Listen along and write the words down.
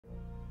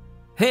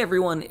Hey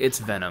everyone, it's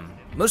Venom.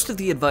 Most of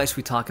the advice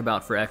we talk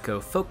about for Echo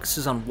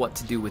focuses on what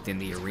to do within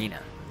the arena.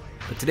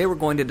 But today we're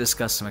going to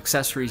discuss some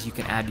accessories you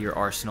can add to your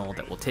arsenal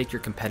that will take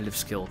your competitive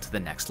skill to the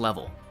next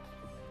level.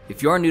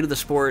 If you are new to the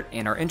sport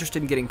and are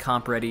interested in getting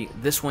comp ready,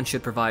 this one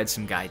should provide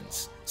some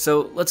guidance.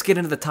 So let's get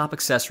into the top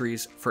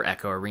accessories for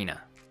Echo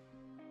Arena.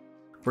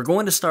 We're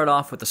going to start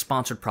off with the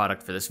sponsored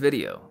product for this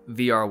video,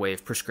 VR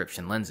Wave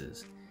prescription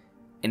lenses.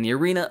 In the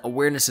arena,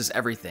 awareness is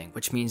everything,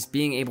 which means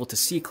being able to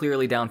see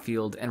clearly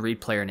downfield and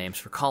read player names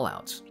for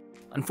callouts.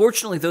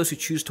 Unfortunately, those who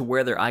choose to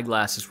wear their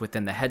eyeglasses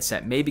within the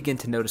headset may begin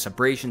to notice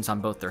abrasions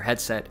on both their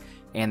headset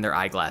and their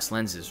eyeglass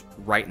lenses,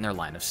 right in their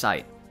line of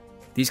sight.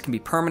 These can be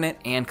permanent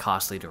and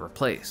costly to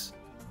replace.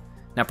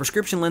 Now,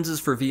 prescription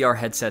lenses for VR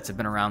headsets have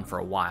been around for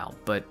a while,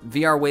 but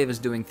VR Wave is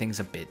doing things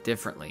a bit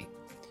differently.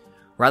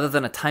 Rather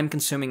than a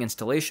time-consuming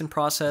installation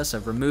process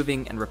of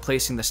removing and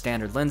replacing the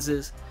standard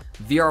lenses,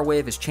 VR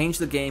Wave has changed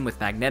the game with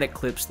magnetic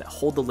clips that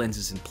hold the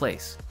lenses in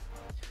place.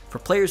 For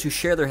players who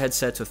share their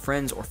headsets with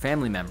friends or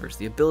family members,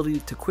 the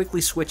ability to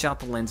quickly switch out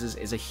the lenses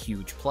is a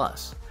huge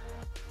plus.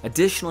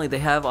 Additionally, they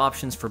have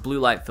options for blue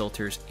light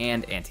filters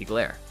and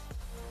anti-glare.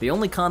 The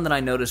only con that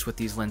I notice with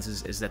these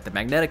lenses is that the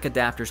magnetic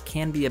adapters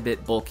can be a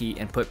bit bulky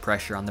and put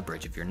pressure on the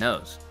bridge of your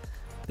nose.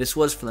 This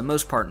was for the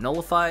most part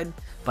nullified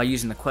by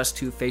using the Quest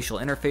 2 facial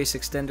interface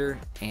extender,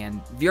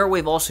 and VR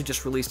Wave also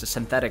just released a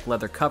synthetic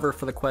leather cover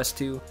for the Quest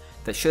 2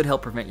 that should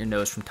help prevent your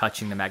nose from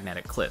touching the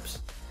magnetic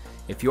clips.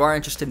 If you are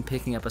interested in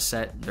picking up a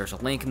set, there's a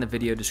link in the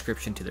video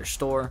description to their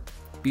store.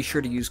 Be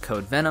sure to use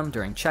code VENOM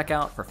during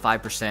checkout for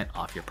 5%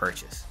 off your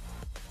purchase.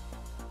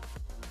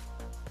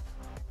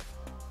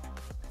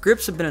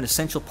 Grips have been an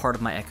essential part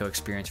of my Echo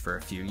experience for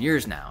a few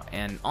years now,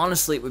 and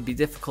honestly it would be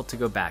difficult to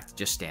go back to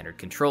just standard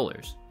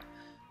controllers.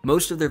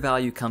 Most of their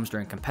value comes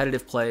during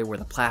competitive play where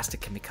the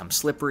plastic can become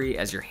slippery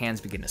as your hands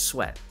begin to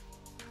sweat.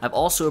 I've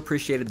also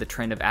appreciated the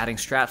trend of adding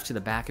straps to the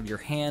back of your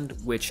hand,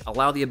 which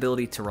allow the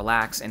ability to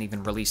relax and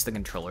even release the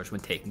controllers when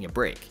taking a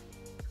break.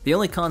 The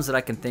only cons that I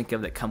can think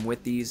of that come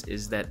with these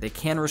is that they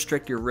can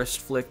restrict your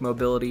wrist flick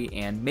mobility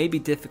and may be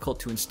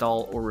difficult to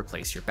install or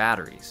replace your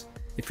batteries.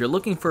 If you're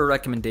looking for a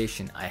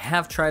recommendation, I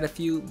have tried a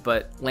few,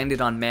 but landed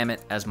on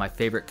Mammoth as my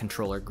favorite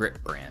controller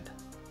grip brand.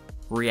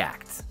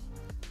 Reakt.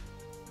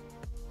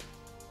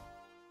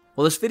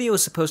 While this video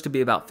is supposed to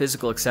be about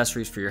physical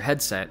accessories for your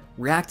headset,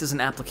 Reakt is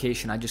an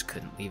application I just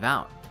couldn't leave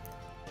out.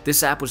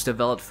 This app was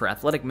developed for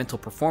athletic mental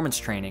performance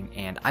training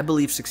and I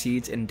believe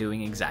succeeds in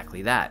doing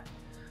exactly that.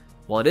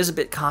 While it is a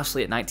bit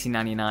costly at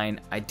 $19.99,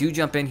 I do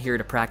jump in here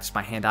to practice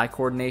my hand-eye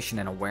coordination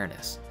and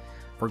awareness.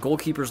 For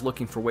goalkeepers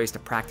looking for ways to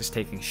practice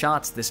taking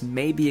shots, this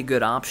may be a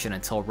good option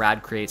until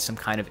RAD creates some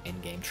kind of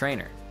in-game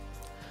trainer.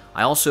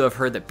 I also have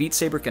heard that Beat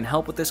Saber can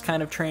help with this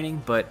kind of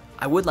training, but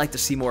I would like to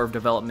see more of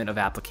development of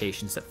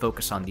applications that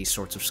focus on these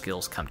sorts of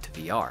skills come to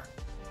VR.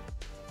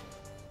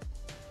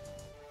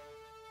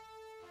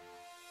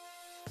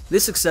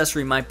 This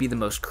accessory might be the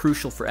most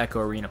crucial for Echo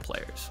Arena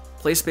players.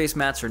 Playspace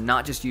Mats are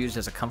not just used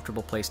as a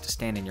comfortable place to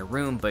stand in your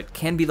room, but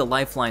can be the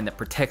lifeline that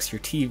protects your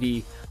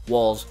TV,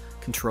 walls,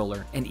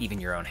 controller, and even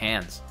your own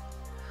hands.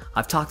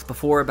 I've talked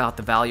before about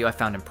the value I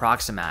found in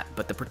Proximat,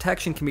 but the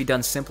protection can be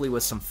done simply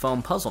with some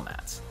foam puzzle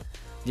mats.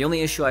 The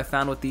only issue I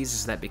found with these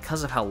is that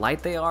because of how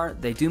light they are,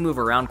 they do move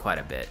around quite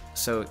a bit,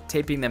 so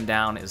taping them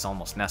down is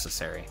almost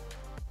necessary.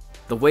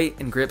 The weight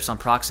and grips on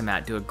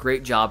Proximat do a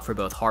great job for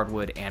both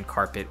hardwood and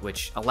carpet,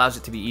 which allows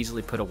it to be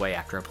easily put away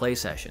after a play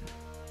session.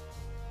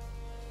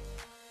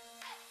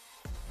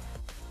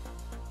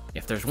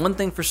 If there's one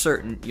thing for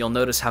certain, you'll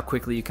notice how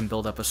quickly you can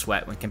build up a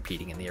sweat when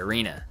competing in the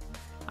arena.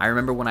 I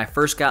remember when I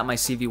first got my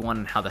CV1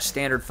 and how the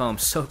standard foam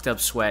soaked up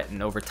sweat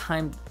and over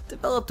time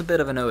developed a bit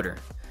of an odor.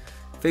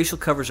 Facial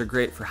covers are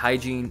great for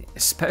hygiene,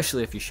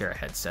 especially if you share a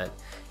headset,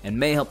 and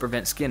may help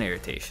prevent skin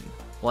irritation.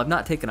 While I've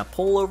not taken a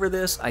poll over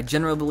this, I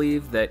generally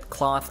believe that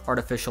cloth,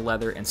 artificial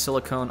leather, and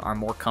silicone are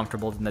more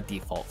comfortable than the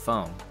default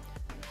foam.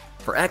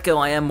 For Echo,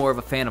 I am more of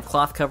a fan of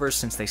cloth covers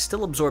since they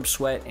still absorb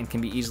sweat and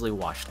can be easily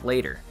washed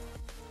later.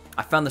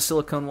 I found the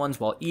silicone ones,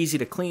 while easy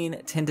to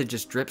clean, tend to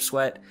just drip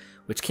sweat,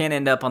 which can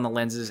end up on the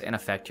lenses and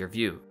affect your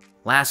view.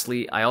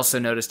 Lastly, I also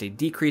noticed a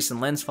decrease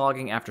in lens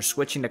fogging after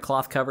switching to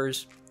cloth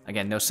covers.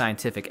 Again, no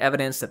scientific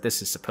evidence that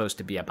this is supposed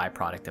to be a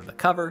byproduct of the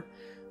cover,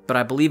 but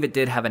I believe it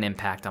did have an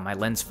impact on my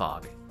lens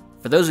fog.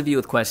 For those of you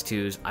with Quest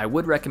 2s, I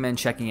would recommend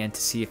checking in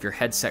to see if your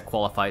headset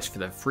qualifies for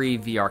the free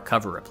VR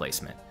cover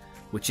replacement,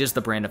 which is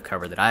the brand of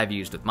cover that I've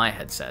used with my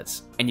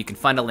headsets, and you can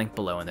find a link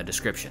below in the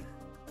description.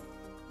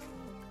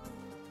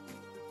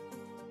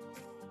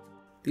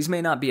 These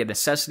may not be a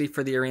necessity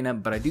for the arena,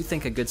 but I do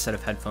think a good set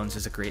of headphones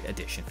is a great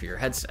addition for your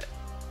headset.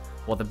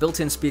 While the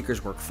built-in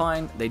speakers work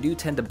fine, they do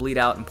tend to bleed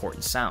out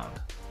important sound.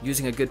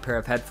 Using a good pair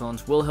of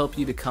headphones will help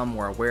you become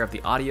more aware of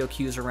the audio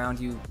cues around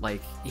you,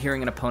 like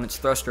hearing an opponent's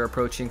thruster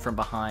approaching from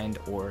behind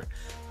or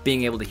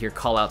being able to hear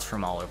callouts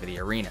from all over the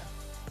arena.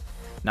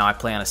 Now I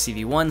play on a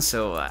CV1,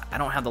 so I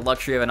don't have the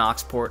luxury of an aux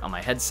port on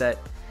my headset.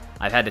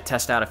 I've had to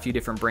test out a few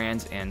different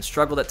brands and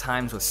struggled at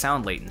times with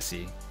sound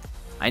latency.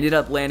 I ended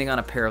up landing on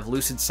a pair of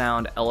Lucid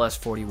Sound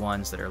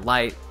LS41s that are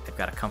light, they've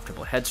got a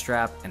comfortable head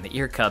strap, and the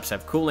ear cups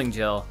have cooling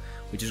gel,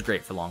 which is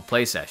great for long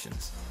play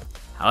sessions.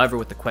 However,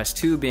 with the Quest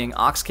 2 being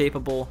aux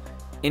capable,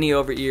 any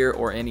over-ear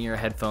or in-ear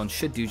headphones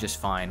should do just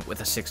fine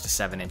with a 6 to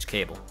 7 inch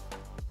cable.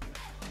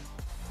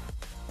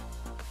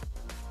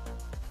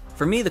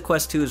 For me, the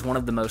Quest 2 is one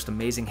of the most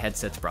amazing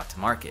headsets brought to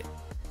market.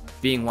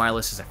 Being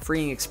wireless is a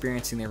freeing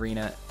experience in the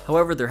arena,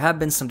 however there have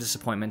been some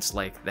disappointments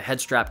like the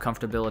head strap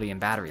comfortability and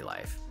battery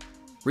life.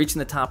 Reaching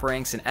the top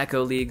ranks in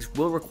Echo leagues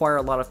will require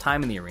a lot of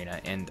time in the arena,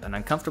 and an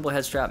uncomfortable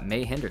head strap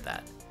may hinder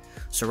that.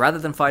 So rather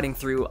than fighting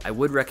through, I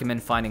would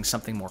recommend finding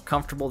something more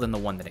comfortable than the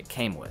one that it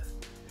came with.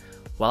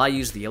 While I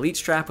use the Elite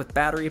strap with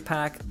battery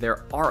pack,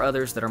 there are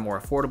others that are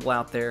more affordable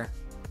out there.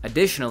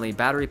 Additionally,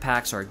 battery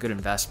packs are a good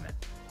investment.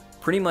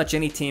 Pretty much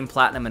any team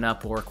Platinum and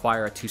up will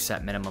require a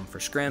 2-set minimum for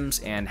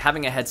scrims, and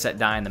having a headset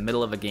die in the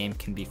middle of a game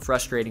can be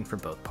frustrating for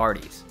both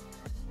parties.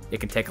 It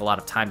can take a lot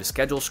of time to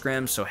schedule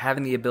scrims, so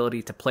having the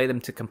ability to play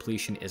them to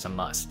completion is a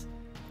must.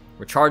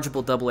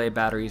 Rechargeable AA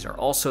batteries are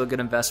also a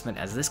good investment,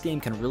 as this game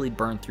can really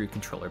burn through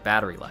controller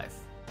battery life.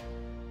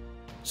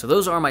 So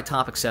those are my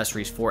top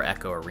accessories for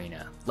Echo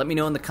Arena. Let me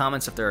know in the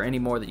comments if there are any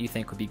more that you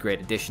think would be great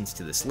additions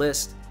to this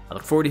list. I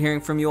look forward to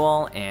hearing from you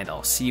all, and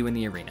I'll see you in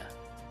the arena.